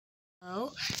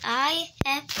Hello, I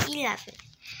am 11.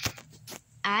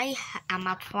 I am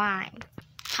a prime.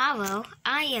 Hello,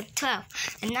 I am 12,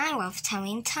 and I love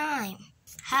telling time.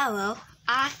 Hello,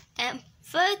 I am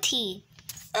 13.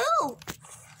 Oh!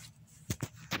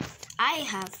 I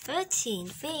have 13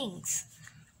 things.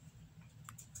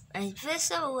 And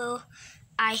first of all,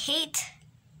 I hate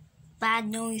bad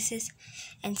noises,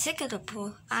 and second of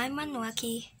all, I'm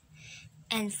unlucky.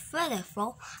 And third of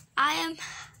all, I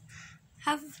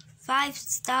have 5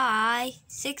 stars,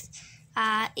 6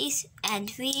 eyes, and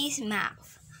 3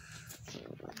 mouths.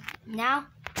 Now,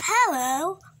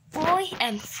 hello, boy,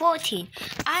 I'm 14.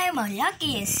 I am a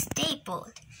lucky and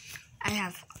stapled. I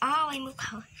have all rainbow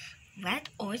colors: red,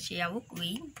 orange, yellow,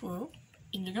 green, blue,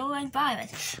 yellow, and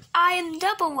violet. I am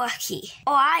double lucky,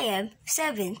 or I am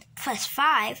 7 plus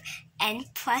 5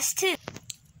 and plus 2.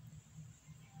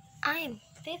 I am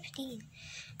 15.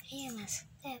 I am a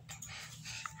step.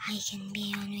 I can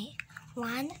be only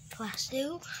 1 plus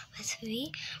 2 plus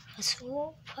 3 plus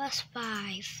 4 plus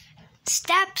 5.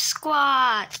 Step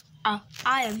squat.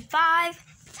 I am 5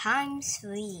 times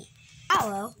 3.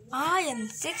 Hello, I am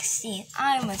 16.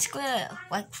 I am a square,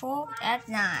 like 4 and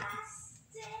 9.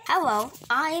 Hello,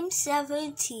 I am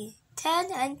 17.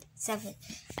 10 and 7.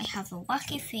 I have a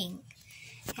lucky thing.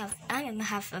 I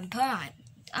have a prime.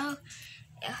 I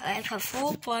have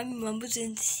 4 prime numbers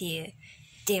in here.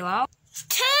 There are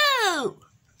 2,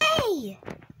 3,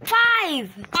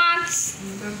 5. Back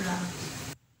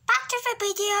to the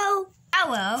video.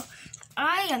 Hello,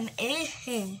 I am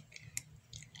 18.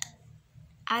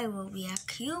 I will be a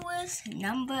cutest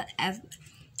number ever.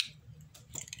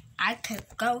 I could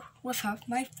go without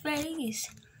my face.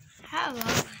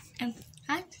 Hello, and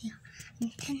I'm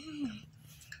 10.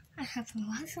 I have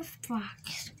lots of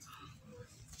blocks.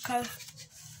 Cause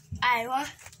I want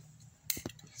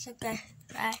to get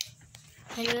right.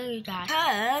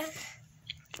 Cause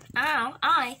now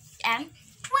I am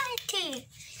 20.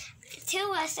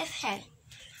 2 less of 10.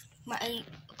 My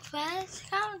friends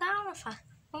count down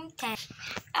from 10.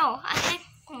 Oh, I think.